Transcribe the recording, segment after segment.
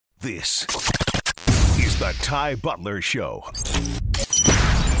This is the Ty Butler Show on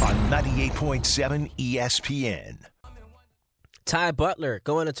 98.7 ESPN. Ty Butler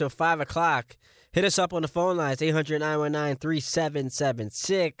going until 5 o'clock. Hit us up on the phone lines,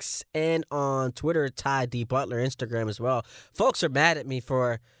 800-919-3776, and on Twitter, Ty D. Butler, Instagram as well. Folks are mad at me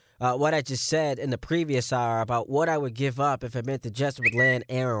for what I just said in the previous hour about what I would give up if it meant the Jets would land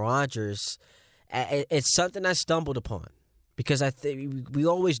Aaron Rodgers. It's something I stumbled upon because I think we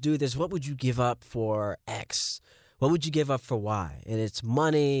always do this. What would you give up for X? What would you give up for Y? And it's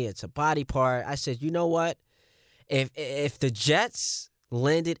money. It's a body part. I said, you know what? If the Jets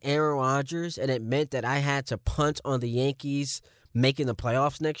landed Aaron Rodgers and it meant that I had to punt on the Yankees making the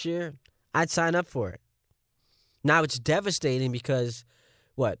playoffs next year, I'd sign up for it. Now, it's devastating because,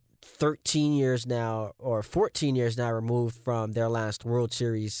 13 years now or 14 years now removed from their last World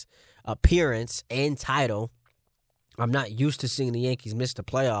Series appearance and title, I'm not used to seeing the Yankees miss the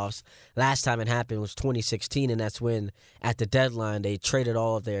playoffs. Last time it happened was 2016, and that's when, at the deadline, they traded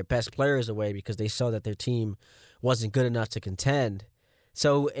all of their best players away because they saw that their team wasn't good enough to contend.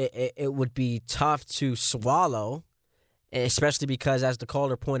 So it would be tough to swallow, especially because, as the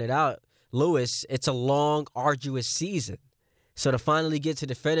caller pointed out, Lewis, it's a long, arduous season. So to finally get to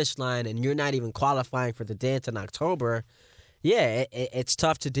the finish line and you're not even qualifying for the dance in October, it's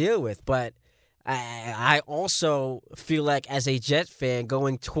tough to deal with. But I also feel like, as a Jet fan,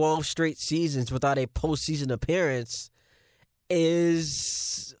 going 12 straight seasons without a postseason appearance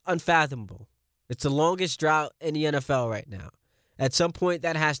is unfathomable. It's the longest drought in the NFL right now. At some point,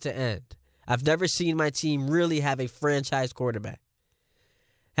 that has to end. I've never seen my team really have a franchise quarterback.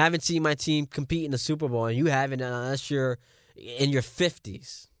 Haven't seen my team compete in the Super Bowl, and you haven't unless you're in your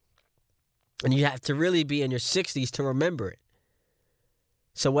 50s. And you have to really be in your 60s to remember it.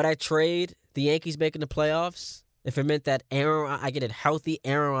 So would I trade the Yankees making the playoffs if it meant that I get a healthy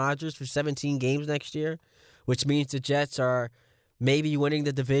Aaron Rodgers for 17 games next year, which means the Jets are maybe winning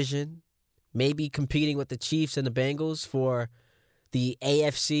the division, maybe competing with the Chiefs and the Bengals for the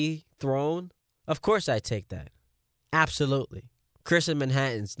AFC throne? Of course I'd take that. Absolutely. Chris in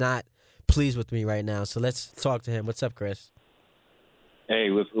Manhattan's not pleased with me right now, so let's talk to him. What's up, Chris? Hey,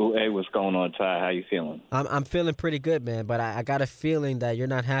 what's going on, Ty? How you feeling? I'm feeling pretty good, man, but I got a feeling that you're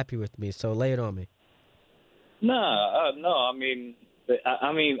not happy with me, so lay it on me. No. I mean,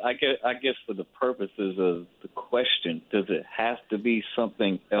 I guess for the purposes of the question, does it have to be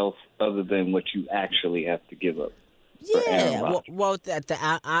something else other than what you actually have to give up? Yeah,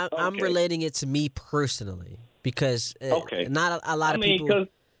 I'm Okay. relating it to me personally because not a lot of people.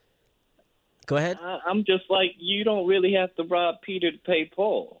 Go ahead. I'm just like, you don't really have to rob Peter to pay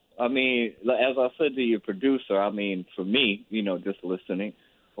Paul. I mean, as I said to your producer, I mean, for me, just listening,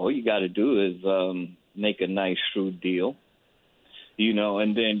 all you got to do is make a nice, shrewd deal,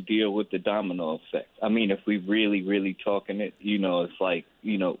 and then deal with the domino effect. I mean, if we really talking it, it's like,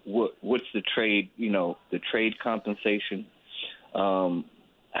 what's the trade, the trade compensation?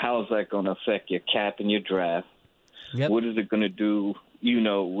 How is that going to affect your cap and your draft? Yep. What is it going to do,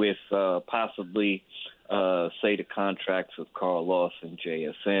 with possibly, say, the contracts of Carl Lawson,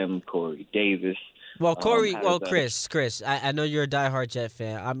 JSM, Corey Davis? Well, Chris, I know you're a diehard Jet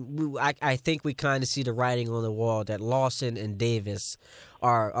fan. I think we kind of see the writing on the wall that Lawson and Davis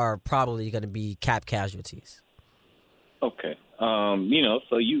are probably going to be cap casualties. Okay. So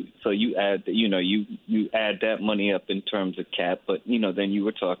you add you add that money up in terms of cap, but then you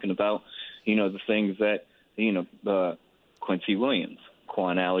were talking about the things that Quincy Williams,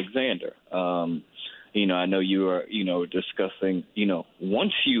 Quan Alexander. I know you are, discussing,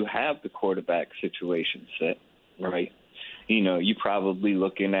 once you have the quarterback situation set, right, you're probably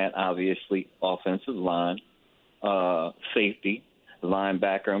looking at, obviously, offensive line, safety,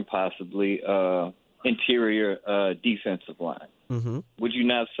 linebacker, and possibly interior defensive line. Mm-hmm. Would you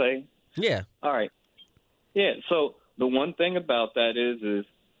not say? Yeah. All right. Yeah, so the one thing about that is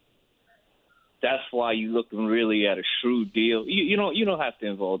that's why you're looking really at a shrewd deal. You don't have to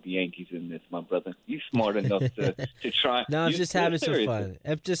involve the Yankees in this, my brother. You're smart enough to try. No, I'm just having some fun.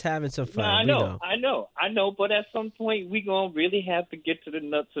 I'm just having some fun. No, I know. But at some point, we're gonna really have to get to the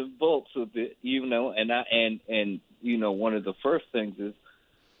nuts and bolts of it, And one of the first things is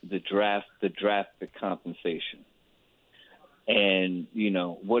the draft compensation. And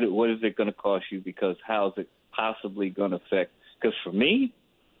what is it going to cost you? Because how is it possibly going to affect? Because for me.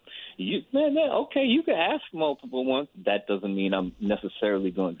 You can ask multiple ones. That doesn't mean I'm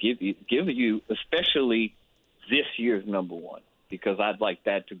necessarily going to give you, especially this year's number one, because I'd like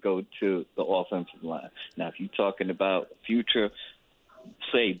that to go to the offensive line. Now, if you're talking about future,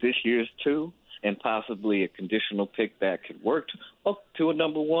 say this year's two, and possibly a conditional pick that could work up to a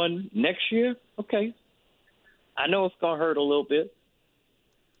number one next year, okay. I know it's going to hurt a little bit.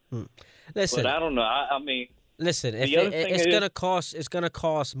 Listen, but I don't know. I mean, listen, it's going to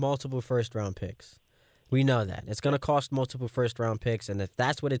cost multiple first-round picks. We know that. It's going to cost multiple first-round picks, and if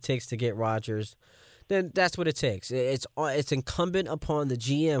that's what it takes to get Rodgers, then that's what it takes. It's incumbent upon the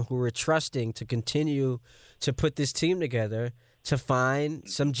GM who we're trusting to continue to put this team together to find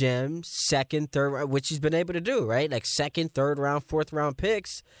some gems, second, third, which he's been able to do, right? Like second, third round, fourth round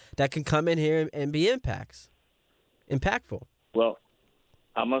picks that can come in here and be impactful. Well,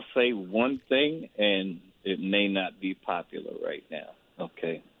 I must say one thing, and it may not be popular right now,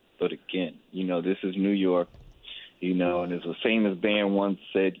 okay? But again, this is New York, and as a famous band once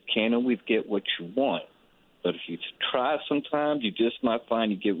said, you can't always get what you want. But if you try sometimes, you just might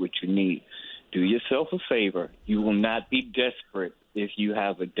find you get what you need. Do yourself a favor. You will not be desperate if you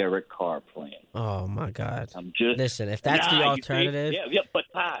have a Derek Carr plan. Oh, my God. Listen, if that's the alternative. But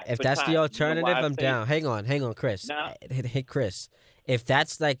Ty. If that's the alternative, I'm down. Hang on, Chris. Nah. Hey, Chris. If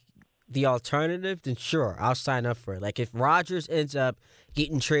that's like the alternative, then sure, I'll sign up for it. Like if Rodgers ends up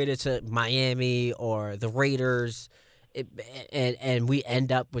getting traded to Miami or the Raiders and we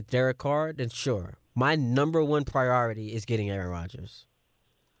end up with Derek Carr, then sure. My number one priority is getting Aaron Rodgers.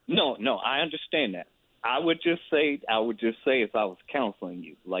 No, I understand that. I would just say if I was counseling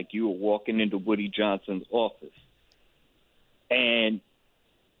you, like you were walking into Woody Johnson's office and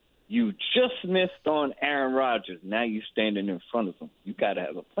you just missed on Aaron Rodgers. Now you're standing in front of him. You got to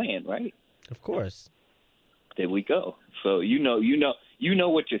have a plan, right? Of course. There we go. So you know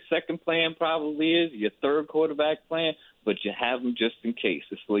what your second plan probably is, your third quarterback plan, but you have them just in case.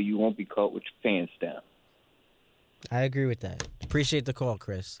 This way you won't be caught with your pants down. I agree with that. Appreciate the call,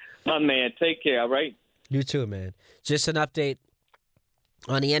 Chris. My man, take care, all right? You too, man. Just an update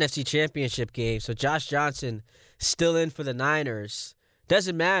on the NFC Championship game. So Josh Johnson still in for the Niners.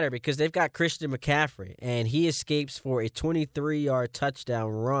 Doesn't matter because they've got Christian McCaffrey, and he escapes for a 23-yard touchdown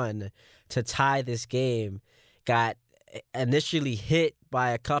run to tie this game. Got initially hit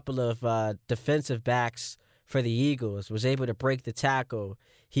by a couple of defensive backs for the Eagles, was able to break the tackle.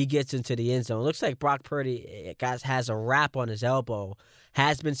 He gets into the end zone. Looks like Brock Purdy has a wrap on his elbow,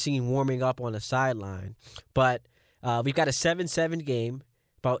 has been seen warming up on the sideline. But we've got a 7-7 game,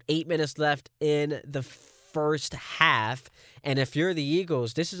 about 8 minutes left in the first half. And if you're the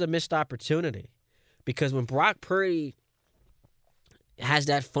Eagles, this is a missed opportunity because when Brock Purdy has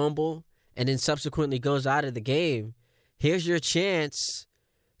that fumble and then subsequently goes out of the game, here's your chance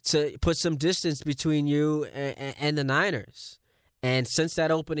to put some distance between you and the Niners. And since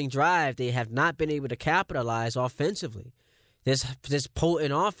that opening drive, they have not been able to capitalize offensively. This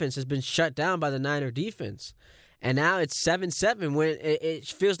potent offense has been shut down by the Niner defense. And now it's 7-7 when it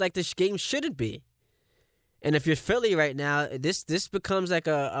feels like this game shouldn't be. And if you're Philly right now, this becomes like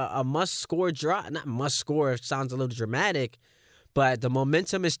a must-score drive. Not must-score, it sounds a little dramatic, but the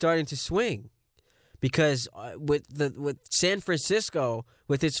momentum is starting to swing. Because with San Francisco,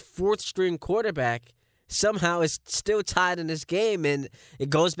 with its fourth-string quarterback, somehow is still tied in this game, and it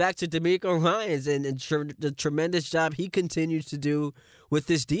goes back to DeMeco Ryans and the tremendous job he continues to do with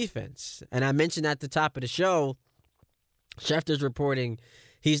this defense. And I mentioned at the top of the show, Schefter's reporting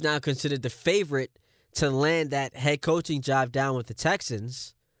he's now considered the favorite to land that head coaching job down with the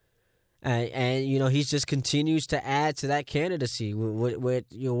Texans. And he just continues to add to that candidacy with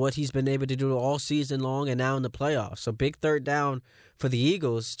what he's been able to do all season long and now in the playoffs. So big third down for the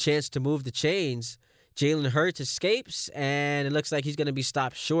Eagles, chance to move the chains. Jalen Hurts escapes, and it looks like he's going to be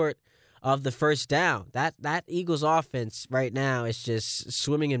stopped short of the first down. That Eagles offense right now is just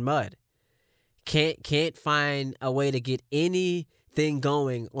swimming in mud. Can't find a way to get anything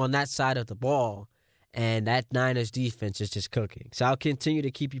going on that side of the ball, and that Niners defense is just cooking. So I'll continue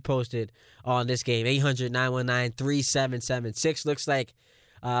to keep you posted on this game. 800-919-3776. Looks like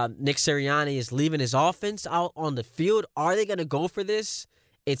Nick Sirianni is leaving his offense out on the field. Are they going to go for this?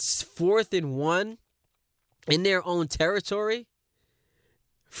 It's 4th and 1. In their own territory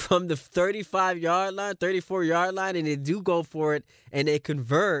from the 35-yard line, 34-yard line, and they do go for it, and they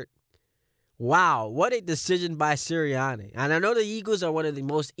convert. Wow, what a decision by Sirianni. And I know the Eagles are one of the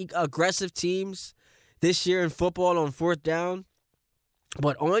most aggressive teams this year in football on 4th down,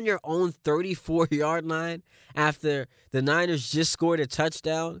 but on your own 34-yard line after the Niners just scored a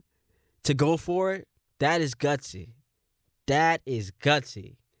touchdown to go for it, that is gutsy. That is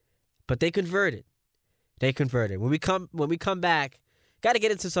gutsy. But they converted. When we come back, got to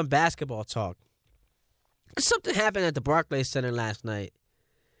get into some basketball talk. Something happened at the Barclays Center last night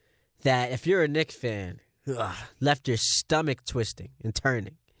that if you're a Knicks fan, left your stomach twisting and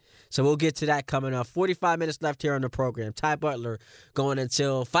turning. So we'll get to that coming up. 45 minutes left here on the program. Ty Butler going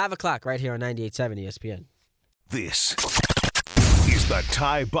until 5 o'clock right here on 98.7 ESPN. This is the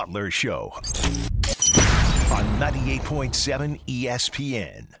Ty Butler Show on 98.7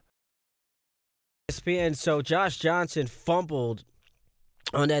 ESPN. ESPN. So Josh Johnson fumbled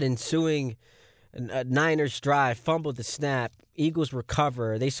on that ensuing Niners drive, fumbled the snap. Eagles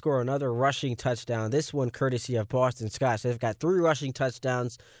recover. They score another rushing touchdown. This one courtesy of Boston Scott. So they've got 3 rushing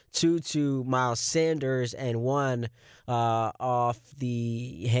touchdowns, 2 to Miles Sanders and 1 off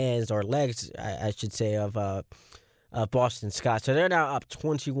the hands or legs, I should say, of Boston Scott. So they're now up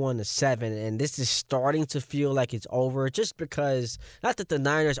 21-7, and this is starting to feel like it's over just because, not that the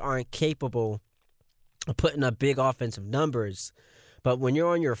Niners aren't capable of putting up big offensive numbers, but when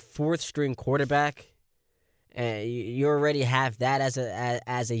you're on your 4th-string quarterback, and you already have that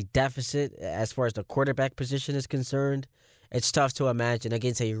as a deficit as far as the quarterback position is concerned, it's tough to imagine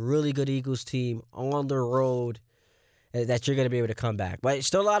against a really good Eagles team on the road that you're going to be able to come back. But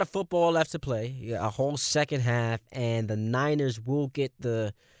still a lot of football left to play, a whole second half, and the Niners will get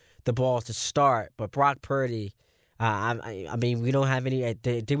the ball to start. But Brock Purdy, I mean, we don't have any.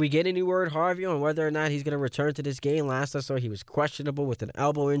 Did we get any word, Harvey, on whether or not he's going to return to this game? Last I saw, he was questionable with an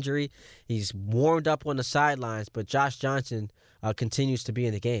elbow injury. He's warmed up on the sidelines, but Josh Johnson continues to be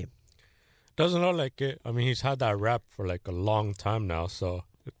in the game. Doesn't look like it. I mean, he's had that rep for like a long time now, so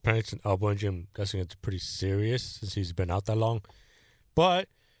apparently it's an elbow injury. I'm guessing it's pretty serious since he's been out that long. But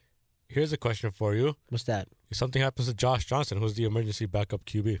here's a question for you. What's that? If something happens to Josh Johnson, who's the emergency backup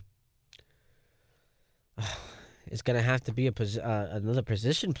QB? It's going to have to be another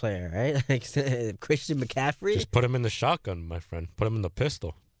position player, right? Like Christian McCaffrey? Just put him in the shotgun, my friend. Put him in the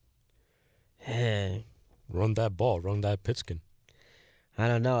pistol. Hey. Run that ball. Run that Pitskin. I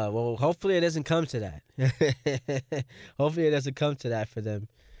don't know. Well, hopefully it doesn't come to that. Hopefully it doesn't come to that for them.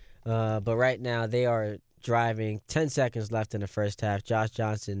 But right now they are driving. 10 seconds left in the first half. Josh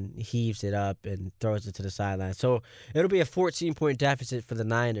Johnson heaves it up and throws it to the sideline. So it'll be a 14-point deficit for the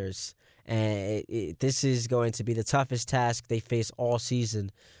Niners. And this is going to be the toughest task they face all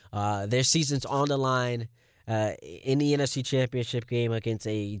season. Their season's on the line in the NFC Championship game against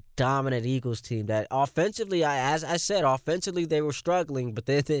a dominant Eagles team that offensively, as I said, offensively they were struggling, but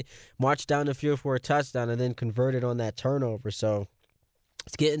then they marched down the field for a touchdown and then converted on that turnover. So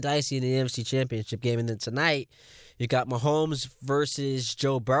it's getting dicey in the NFC Championship game. And then tonight, you got Mahomes versus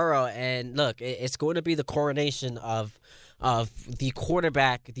Joe Burrow. And look, it's going to be the coronation of the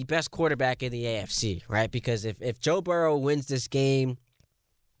quarterback, the best quarterback in the AFC, right? Because if Joe Burrow wins this game,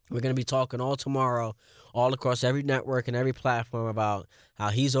 we're going to be talking all tomorrow, all across every network and every platform about how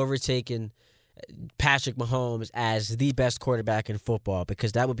he's overtaken Patrick Mahomes as the best quarterback in football,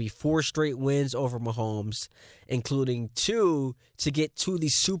 because that would be 4 straight wins over Mahomes, including 2 to get to the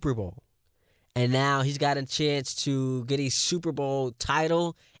Super Bowl. And now he's got a chance to get a Super Bowl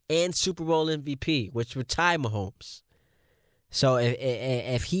title and Super Bowl MVP, which would tie Mahomes. So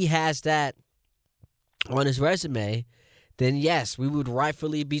if he has that on his resume, then yes, we would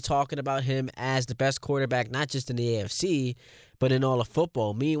rightfully be talking about him as the best quarterback, not just in the AFC, but in all of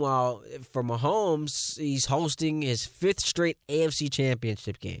football. Meanwhile, for Mahomes, he's hosting his 5th straight AFC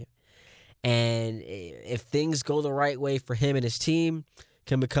Championship game. And if things go the right way for him and his team,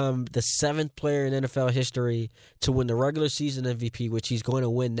 can become the 7th player in NFL history to win the regular season MVP, which he's going to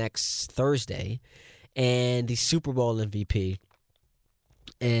win next Thursday, and the Super Bowl MVP.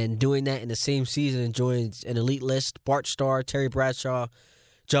 And doing that in the same season joins an elite list: Bart Starr, Terry Bradshaw,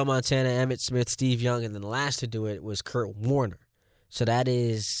 Joe Montana, Emmitt Smith, Steve Young, and then the last to do it was Kurt Warner. So that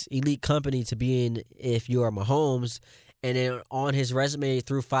is elite company to be in if you are Mahomes. And then on his resume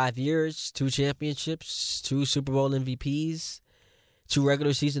through 5 years, 2 championships, 2 Super Bowl MVPs, 2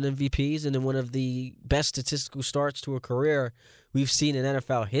 regular season MVPs, and then one of the best statistical starts to a career we've seen in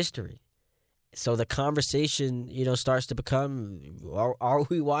NFL history. So the conversation, starts to become, are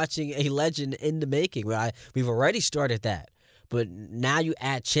we watching a legend in the making? We've already started that. But now you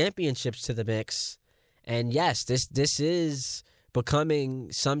add championships to the mix. And yes, this is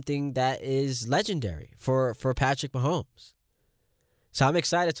becoming something that is legendary for Patrick Mahomes. So I'm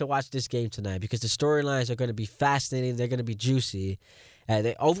excited to watch this game tonight because the storylines are going to be fascinating. They're going to be juicy.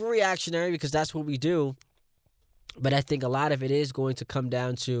 They're overreactionary because that's what we do. But I think a lot of it is going to come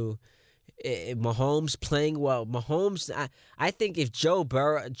down to Mahomes playing well. Mahomes, I think if Joe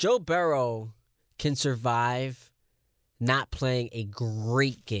Burrow can survive not playing a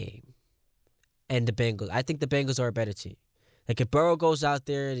great game, and the Bengals, I think the Bengals are a better team. Like if Burrow goes out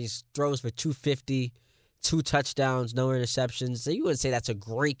there and he throws for 250, 2 touchdowns, no interceptions, you wouldn't say that's a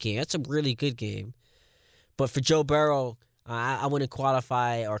great game. That's a really good game. But for Joe Burrow, I wouldn't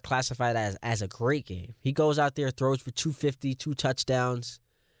qualify or classify that as a great game. He goes out there, throws for 250, 2 touchdowns.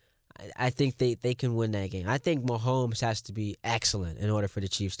 I think they can win that game. I think Mahomes has to be excellent in order for the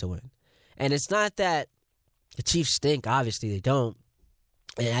Chiefs to win. And it's not that the Chiefs stink. Obviously, they don't.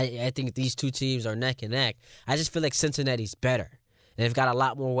 And I think these two teams are neck and neck. I just feel like Cincinnati's better. And they've got a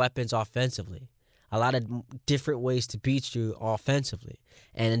lot more weapons offensively. A lot of different ways to beat you offensively.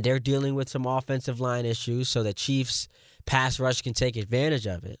 And they're dealing with some offensive line issues, so the Chiefs' pass rush can take advantage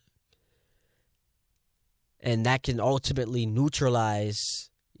of it. And that can ultimately neutralize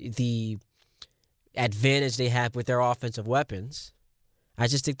the advantage they have with their offensive weapons. I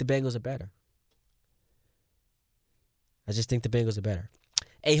just think the Bengals are better.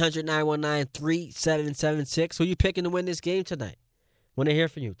 800-919-3776. Who you picking to win this game tonight? Want to hear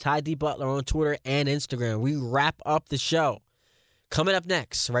from you. Ty D. Butler on Twitter and Instagram. We wrap up the show. Coming up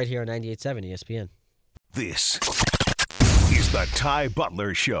next, right here on 98.7 ESPN. This is the Ty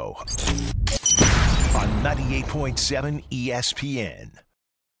Butler Show on 98.7 ESPN.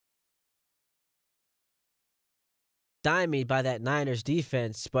 Stymied by that Niners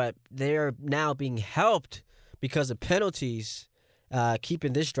defense, but they're now being helped because of penalties,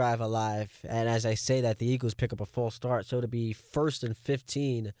 keeping this drive alive. And as I say that, the Eagles pick up a false start, so to be 1st and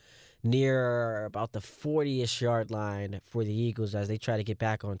 15 near about the 40-ish yard line for the Eagles as they try to get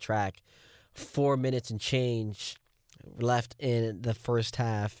back on track. 4 minutes and change left in the first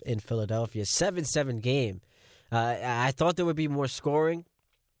half in Philadelphia. 7-7 game. I thought there would be more scoring,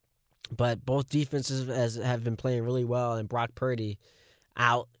 but both defenses have been playing really well, and Brock Purdy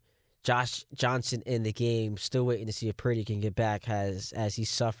out. Josh Johnson in the game, still waiting to see if Purdy can get back as he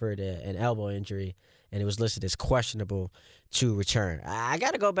suffered an elbow injury, and it was listed as questionable to return. I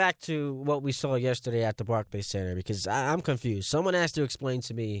got to go back to what we saw yesterday at the Barclays Center because I'm confused. Someone has to explain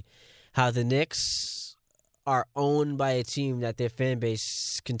to me how the Knicks are owned by a team that their fan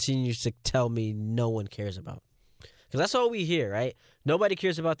base continues to tell me no one cares about. Because that's all we hear, right? Nobody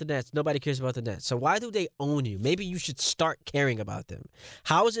cares about the Nets. Nobody cares about the Nets. So why do they own you? Maybe you should start caring about them.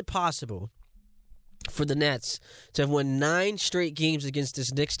 How is it possible for the Nets to have won 9 straight games against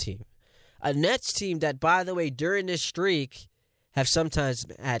this Knicks team? A Nets team that, by the way, during this streak have sometimes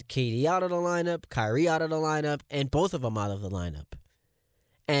had KD out of the lineup, Kyrie out of the lineup, and both of them out of the lineup.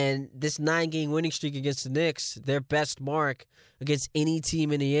 And this 9-game winning streak against the Knicks, their best mark against any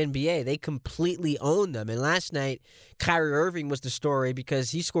team in the NBA. They completely own them. And last night, Kyrie Irving was the story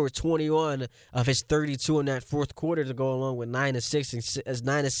because he scored 21 of his 32 in that fourth quarter to go along with 9 assists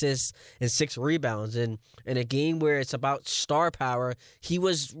and 6 rebounds. And in a game where it's about star power, he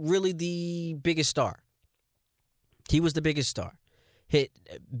was really the biggest star. He was the biggest star. Hit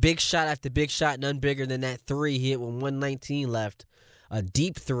big shot after big shot, none bigger than that 3 he hit with 1:19 left. A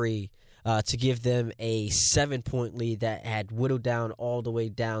deep 3 to give them a 7-point lead that had whittled down all the way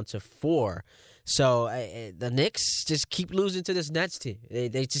down to 4. So the Knicks just keep losing to this Nets team.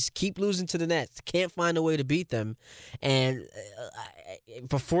 They just keep losing to the Nets. Can't find a way to beat them. And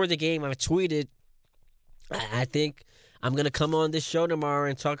before the game, I tweeted, I think I'm going to come on this show tomorrow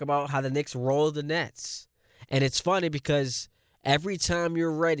and talk about how the Knicks roll the Nets. And it's funny because every time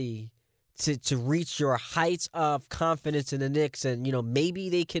you're ready to reach your heights of confidence in the Knicks and, maybe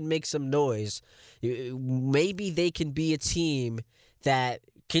they can make some noise. Maybe they can be a team that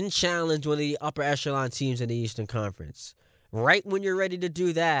can challenge one of the upper echelon teams in the Eastern Conference. Right when you're ready to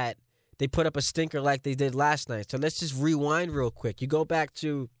do that, they put up a stinker like they did last night. So let's just rewind real quick. You go back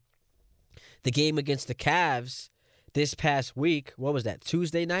to the game against the Cavs this past week. What was that,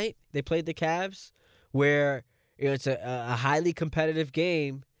 Tuesday night? They played the Cavs, where it's a highly competitive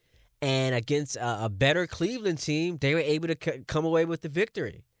game. And against a better Cleveland team, they were able to come away with the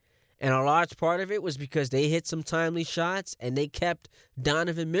victory. And a large part of it was because they hit some timely shots and they kept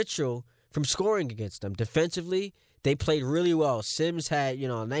Donovan Mitchell from scoring against them. Defensively, they played really well. Sims had,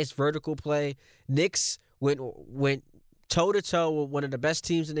 a nice vertical play. Knicks went toe-to-toe with one of the best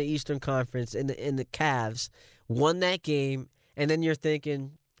teams in the Eastern Conference in the Cavs, won that game, and then you're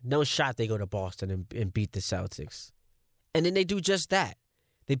thinking, no shot they go to Boston and beat the Celtics. And then they do just that.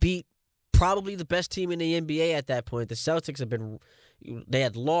 They beat probably the best team in the NBA at that point. The Celtics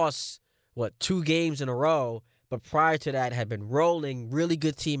had lost, 2 games in a row, but prior to that had been rolling. Really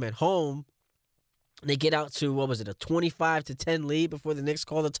good team at home. They get out to, a 25-10 lead before the Knicks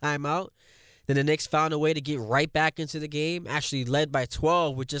called a timeout. Then the Knicks found a way to get right back into the game, actually led by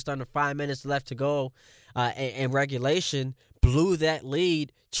 12 with just under 5 minutes left to go in regulation. Blew that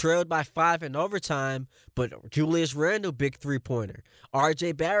lead, trailed by 5 in overtime, but Julius Randle, big three-pointer.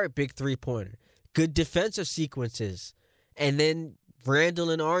 R.J. Barrett, big three-pointer. Good defensive sequences. And then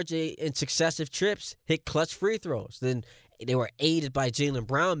Randle and R.J. in successive trips hit clutch free throws. Then they were aided by Jaylen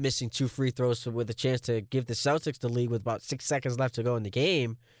Brown missing 2 free throws with a chance to give the Celtics the lead with about 6 seconds left to go in the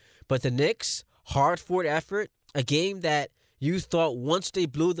game. But the Knicks, hard-fought effort, a game that you thought once they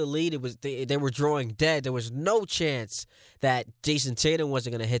blew the lead, they were drawing dead. There was no chance that Jason Tatum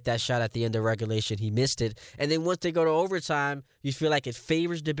wasn't going to hit that shot at the end of regulation. He missed it. And then once they go to overtime, you feel like it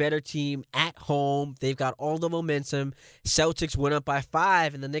favors the better team at home. They've got all the momentum. Celtics went up by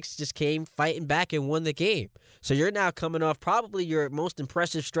 5, and the Knicks just came fighting back and won the game. So you're now coming off probably your most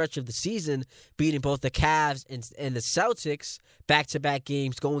impressive stretch of the season, beating both the Cavs and the Celtics back-to-back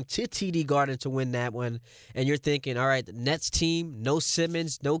games, going to TD Garden to win that one. And you're thinking, all right, the Nets team, no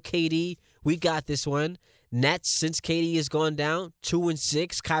Simmons, no KD, we got this one. Nets, since KD has gone down,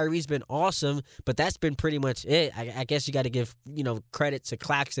 2-6. Kyrie's been awesome, but that's been pretty much it. I guess you got to give credit to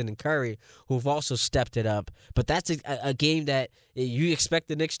Claxton and Curry, who've also stepped it up. But that's a game that you expect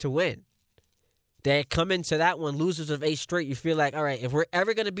the Knicks to win. They come into that one losers of 8 straight. You feel like, all right, if we're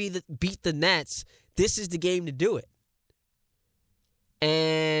ever going to beat the Nets, this is the game to do it.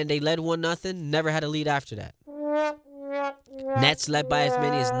 And they led 1-0, never had a lead after that. Nets led by as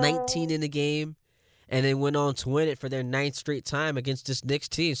many as 19 in the game, and they went on to win it for their 9th straight time against this Knicks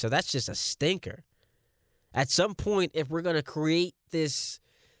team. So that's just a stinker. At some point, if we're going to create this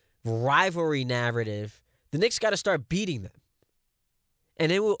rivalry narrative, the Knicks got to start beating them.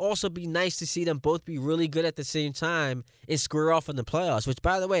 And it will also be nice to see them both be really good at the same time and square off in the playoffs, which,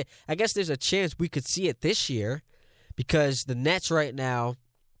 by the way, I guess there's a chance we could see it this year because the Nets right now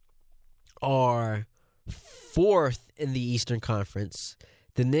are 4th in the Eastern Conference.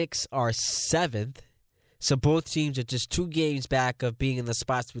 The Knicks are 7th. So both teams are just 2 games back of being in the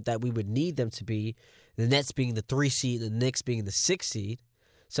spots that we would need them to be. The Nets being the 3 seed and the Knicks being the 6 seed.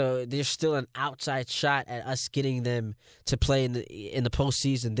 So there's still an outside shot at us getting them to play in the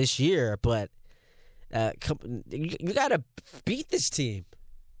postseason this year. But you got to beat this team.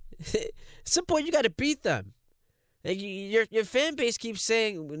 At some point, you got to beat them. Your fan base keeps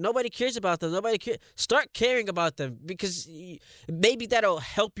saying nobody cares about them. Nobody cares. Start caring about them because maybe that'll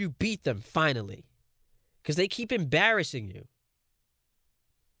help you beat them finally. Because they keep embarrassing you.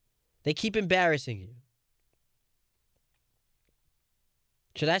 They keep embarrassing you.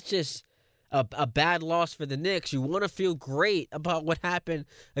 So that's just a bad loss for the Knicks. You want to feel great about what happened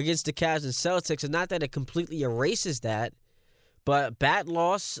against the Cavs and Celtics, and not that it completely erases that, but bad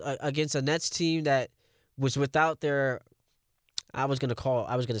loss against a Nets team that was without their, I was going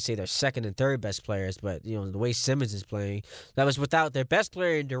to say their second and third best players, but the way Simmons is playing, that was without their best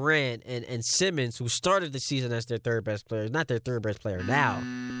player in Durant and Simmons, who started the season as their third best player, not their third best player now.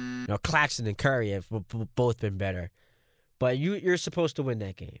 Claxton and Curry have both been better. But you're supposed to win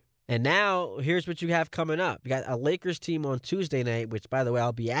that game. And now, here's what you have coming up. You got a Lakers team on Tuesday night, which, by the way,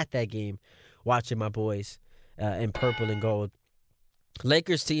 I'll be at that game watching my boys in purple and gold.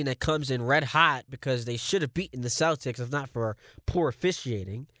 Lakers team that comes in red hot because they should have beaten the Celtics if not for poor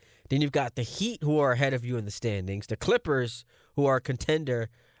officiating. Then you've got the Heat, who are ahead of you in the standings. The Clippers, who are a contender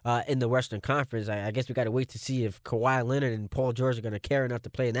in the Western Conference. I guess we got to wait to see if Kawhi Leonard and Paul George are going to care enough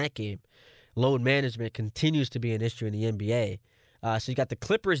to play in that game. Load management continues to be an issue in the NBA. So you got the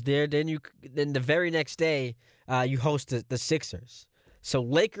Clippers there. Then the very next day, you host the Sixers. So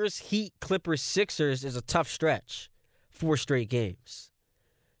Lakers, Heat, Clippers, Sixers is a tough stretch. 4 straight games.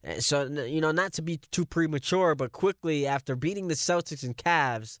 And so, not to be too premature, but quickly after beating the Celtics and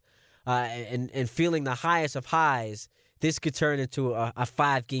Cavs and feeling the highest of highs, this could turn into a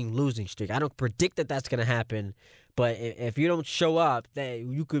 5-game losing streak. I don't predict that that's going to happen, but if you don't show up,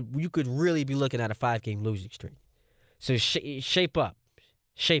 you could really be looking at a 5-game losing streak. So shape up.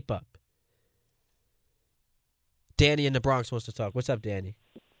 Shape up. Danny in the Bronx wants to talk. What's up, Danny?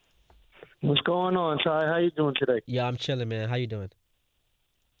 What's going on, Ty? How you doing today? Yeah, I'm chilling, man. How you doing?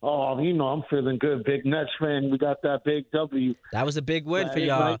 Oh, I'm feeling good. Big Nets fan. We got that big W. That was a big win for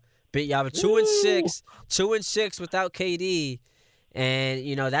y'all. Y'all were 2-6, 2-6 without KD,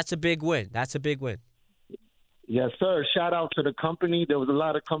 and that's a big win. That's a big win. Yes, sir. Shout out to the company. There was a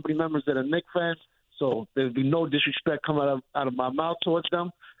lot of company members that are Knicks fans, so there'd be no disrespect coming out of my mouth towards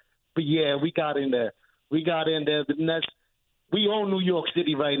them. But yeah, we got in there. The Nets. We own New York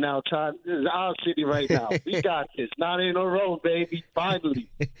City right now, Todd. This is our city right now. We got this. 9 in a row, baby.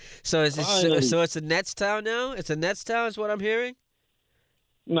 Finally. So it's a Nets town now? It's a Nets town is what I'm hearing?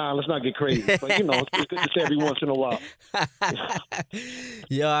 Nah, let's not get crazy. But, it's good to say every once in a while.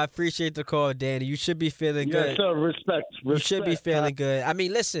 Yo, I appreciate the call, Danny. You should be feeling good. Yes, sir. Respect. You should be feeling good. I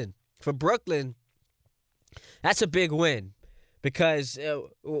mean, listen, for Brooklyn, that's a big win. Because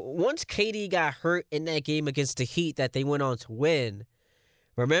once KD got hurt in that game against the Heat that they went on to win,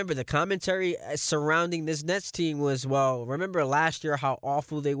 Remember, the commentary surrounding this Nets team was, well, remember last year how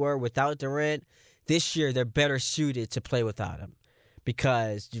awful they were without Durant? This year, they're better suited to play without him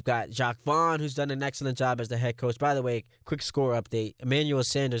because you've got Jacques Vaughn, who's done an excellent job as the head coach. By the way, quick score update. Emmanuel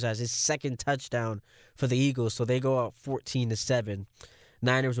Sanders has his second touchdown for the Eagles, so they go up 14-7.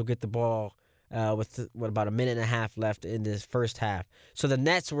 Niners will get the ball with about a minute and a half left in this first half. So the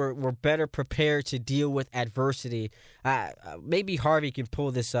Nets were better prepared to deal with adversity. Maybe Harvey can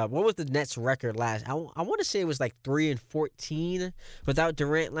pull this up. What was the Nets record last? I want to say it was like 3-14 without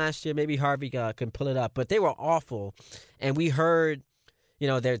Durant last year. Maybe Harvey can pull it up. But they were awful. And we heard,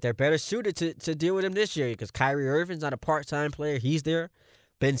 they're better suited to deal with him this year because Kyrie Irving's not a part-time player. He's there.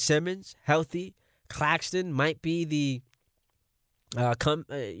 Ben Simmons, healthy. Claxton might be the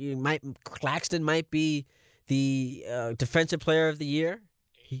Claxton might be the defensive player of the year.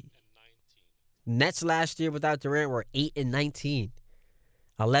 8-19. Nets last year without Durant were 8-19,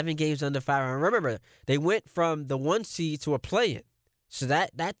 11 games under 500. Remember, they went from the 1 seed to a play-in, so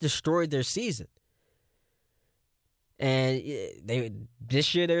that destroyed their season. And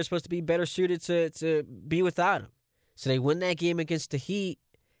this year they were supposed to be better suited to be without him. So they win that game against the Heat,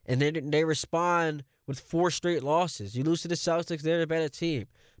 and then they respond with 4 straight losses. You lose to the Celtics, they're the better team.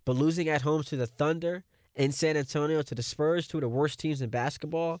 But losing at home to the Thunder, in San Antonio to the Spurs, two of the worst teams in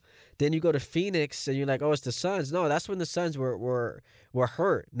basketball, then you go to Phoenix and you're like, oh, it's the Suns. No, that's when the Suns were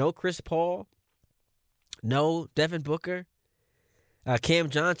hurt. No Chris Paul, no Devin Booker. Cam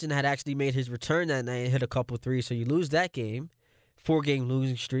Johnson had actually made his return that night and hit a couple threes, so you lose that game, 4-game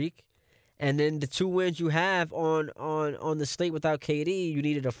losing streak. And then the 2 wins you have on the slate without KD, you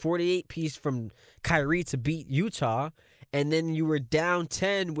needed a 48-piece from Kyrie to beat Utah. And then you were down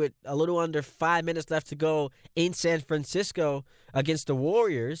 10 with a little under 5 minutes left to go in San Francisco against the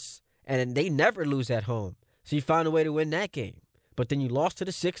Warriors. And they never lose at home. So you found a way to win that game. But then you lost to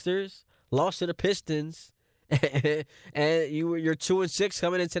the Sixers, lost to the Pistons, and you're 2-6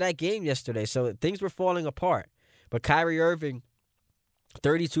 coming into that game yesterday. So things were falling apart. But Kyrie Irving,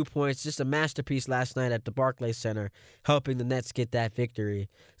 32 points, just a masterpiece last night at the Barclays Center, helping the Nets get that victory.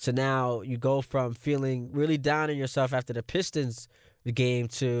 So now you go from feeling really down on yourself after the Pistons game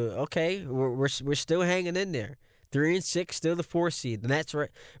to, okay, we're still hanging in there. 3-6, still the 4 seed. The Nets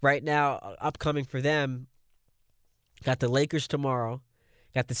right now, upcoming for them, got the Lakers tomorrow,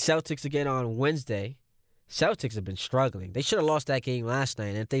 got the Celtics again on Wednesday. Celtics have been struggling. They should have lost that game last night,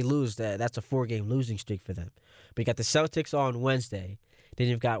 and if they lose, that's a 4-game losing streak for them. But you got the Celtics on Wednesday. Then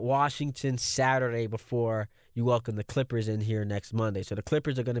you've got Washington Saturday before you welcome the Clippers in here next Monday. So the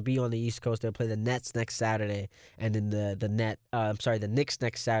Clippers are going to be on the East Coast. They'll play the Nets next Saturday, and then the Knicks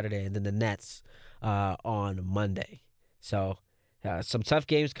next Saturday, and then the Nets on Monday. So some tough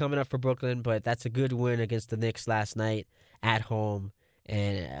games coming up for Brooklyn, but that's a good win against the Knicks last night at home.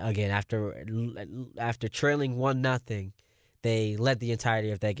 And again, after trailing 1-0. They led the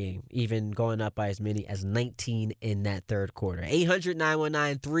entirety of that game, even going up by as many as 19 in that third quarter.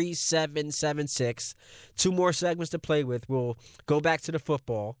 800-919-3776. 2 more segments to play with. We'll go back to the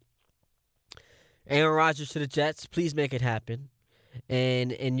football. Aaron Rodgers to the Jets. Please make it happen.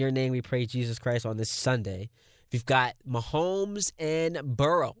 And in your name we pray, Jesus Christ, on this Sunday. We've got Mahomes and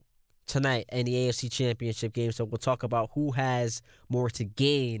Burrow tonight in the AFC Championship game. So we'll talk about who has more to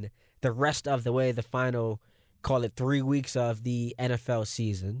gain the rest of the way, the final, call it 3 weeks of the NFL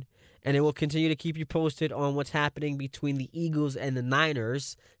season. And it will continue to keep you posted on what's happening between the Eagles and the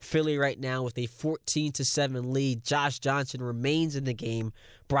Niners. Philly right now with a 14-7 lead. Josh Johnson remains in the game.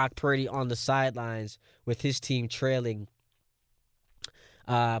 Brock Purdy on the sidelines with his team trailing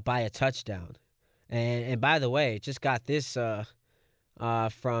by a touchdown. And by the way, just got this from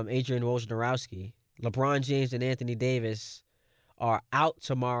Adrian Wojnarowski. LeBron James and Anthony Davis are out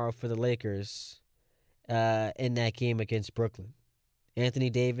tomorrow for the Lakers in that game against Brooklyn. Anthony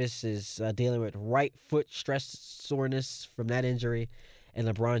Davis is dealing with right foot stress soreness from that injury, and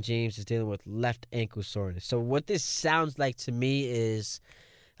LeBron James is dealing with left ankle soreness. So what this sounds like to me is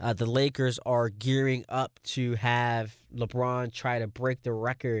the Lakers are gearing up to have LeBron try to break the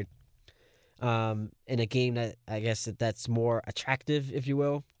record in a game that I guess that's more attractive, if you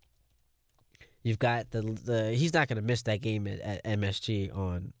will. You've got he's not going to miss that game at MSG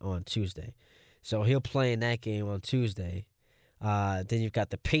on Tuesday. So he'll play in that game on Tuesday. Then you've got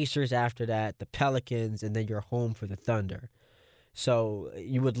the Pacers after that, the Pelicans, and then you're home for the Thunder. So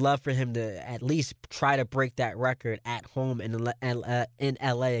you would love for him to at least try to break that record at home in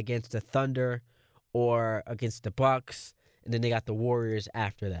LA against the Thunder or against the Bucks, and then they got the Warriors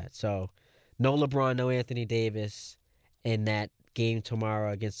after that. So no LeBron, no Anthony Davis in that game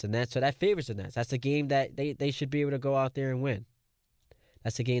tomorrow against the Nets. So that favors the Nets. That's a game that they should be able to go out there and win.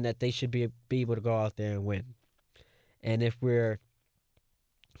 That's a game that they should be able to go out there and win. And if we're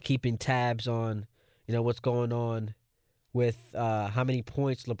keeping tabs on, what's going on with how many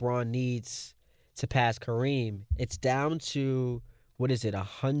points LeBron needs to pass Kareem, it's down to,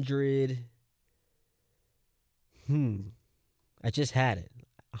 100? I just had it.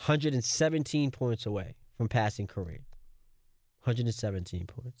 117 points away from passing Kareem. 117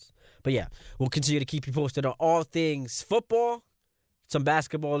 points. But yeah, we'll continue to keep you posted on all things football, some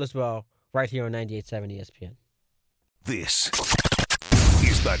basketball as well, right here on 98.7 ESPN. This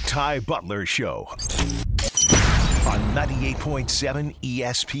is the Ty Butler Show on 98.7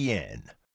 ESPN.